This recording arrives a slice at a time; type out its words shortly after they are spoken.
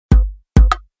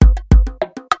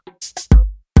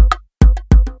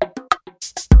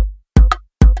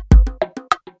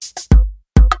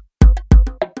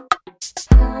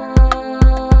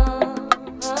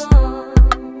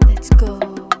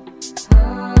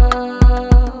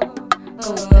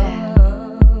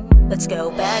Let's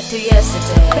go back to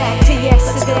yesterday. Back to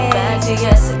yesterday. Back to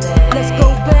yesterday. Let's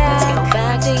go back. Let's go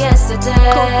back to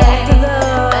yesterday. Go back to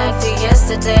love. Back to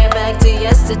yesterday. Back to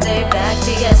yesterday. Back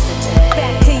to yesterday.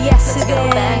 Back to yesterday.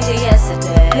 Back to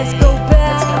yesterday. Let's go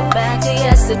back. Let's go back to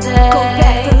yesterday. Go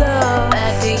back to love.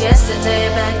 Back to yesterday.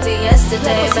 Back to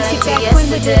yesterday. Like Back to back when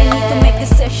we didn't need to make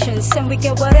yesterday. decisions, and we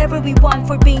get whatever we want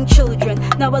for being children.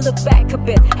 Now I look back a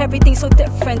bit, everything's so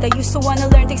different. I used to wanna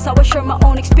learn things, now I share my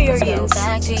own Let's go experience.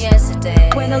 back to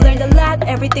yesterday. When I learned a lot,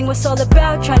 everything was all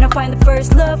about trying to find the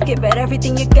first love. Give it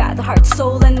everything you got, heart,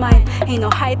 soul, and mind. Ain't no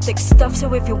high-tech stuff,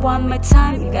 so if you want my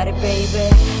time, you got it, baby.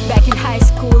 Back in high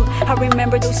school, I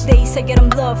remember those days. I get them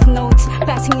love notes,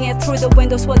 passing it through the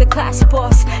windows while the class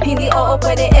pause. Hindi oo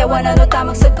pwede ewan, ano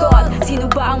tamang sagot. Sino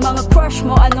ba ang mga crush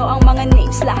mo, ano ang mga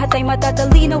names? Lahat ay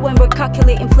matatalino when we're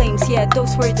calculating flames. Yeah,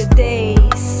 those were the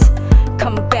days.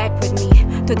 Come back with me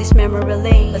to this memory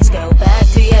lane. Let's go back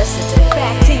to yesterday.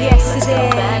 Back to yesterday.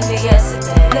 Back to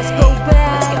yesterday. Let's go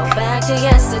back. Let's go back to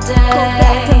yesterday. Go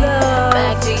back to love.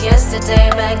 Back to yesterday.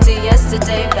 Back to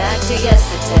yesterday. Back to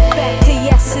yesterday. Back to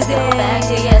yesterday. Back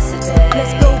to yesterday.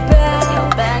 Let's go back. Let's go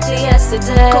back to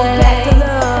yesterday. Go back to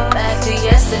love. Back to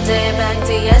yesterday. Back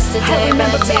to yesterday. I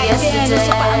remember Back to back then,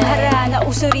 uso pa ang yesterday. harana.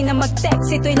 Uso rin na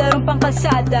mag-text, ito'y larong pang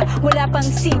kalsada. Wala pang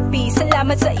CP,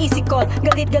 salamat sa easy call.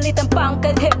 Galit-galit ang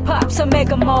pangkat hip-hop sa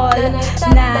mega mall.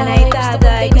 Nanay,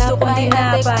 tatay, gusto kong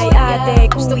tinapay.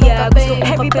 Ate, kuya, gusto kong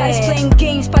everybody's playing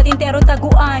games, patintero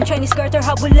taguan. Chinese Carter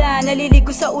habulan,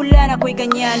 naliligo sa ulan. Ako'y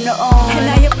ganyan noon. And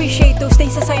I appreciate those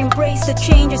days as I embrace the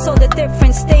changes. All the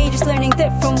different stages, learning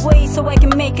different ways, so I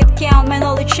can make it count. My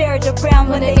knowledge shared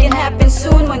around, when they can happen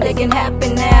soon, when they can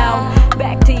happen now.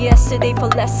 Back to yesterday for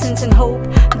lessons and hope.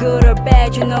 Good or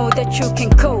bad, you know that you can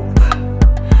cope.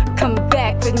 Come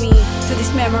back with me to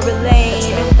this memory lane. Let's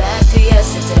go back to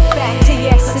yesterday. Back to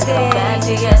yesterday. Back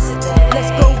to yesterday. Let's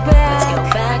go back. Let's go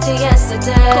back to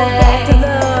yesterday. Go back to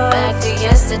love. Back to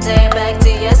yesterday. Back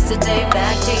to yesterday.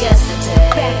 Back to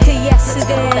yesterday. Back to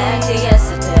yesterday. Back to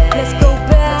yesterday. Let's go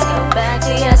back. Let's go back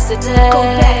to yesterday. Go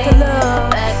back to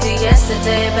love. Back to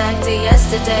yesterday. Back to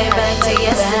yesterday. Back to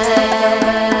yesterday.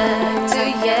 Back to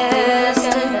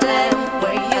yesterday.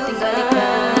 Where you think balik na?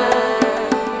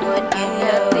 What you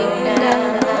know na?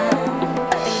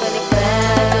 Ating balik na.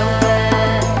 Go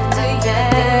back to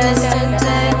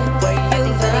yesterday. Where you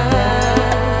think balik na?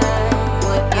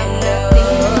 What you know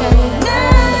na?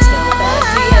 Let's go back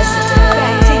to yesterday.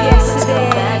 Back to yesterday.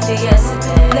 Back to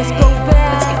yesterday. Let's go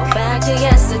back. Let's go back to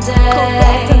yesterday. Go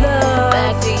back to love.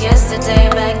 Back to yesterday.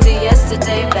 Back to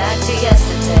yesterday. Back to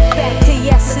yesterday. Back to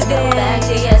yesterday. Back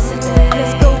to yesterday.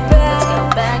 Let's go back. Let's go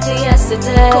back to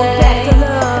yesterday. Go back to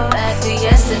love. Back to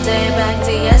yesterday. Back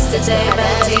to yesterday.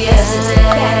 Back to yesterday.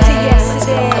 Back to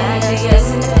yesterday. Back to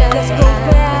yesterday. Let's go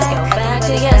back. Let's go back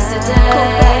to yesterday. Go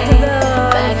back to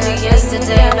love. Back to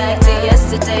yesterday. Back to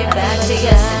yesterday. Back to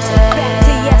yesterday. Back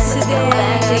to yesterday.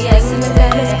 Back to yesterday.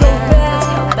 Let's go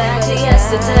back. Back to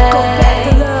yesterday. Go back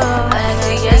to love. Back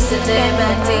to yesterday.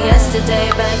 Back to yesterday.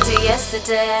 Back to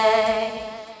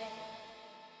yesterday.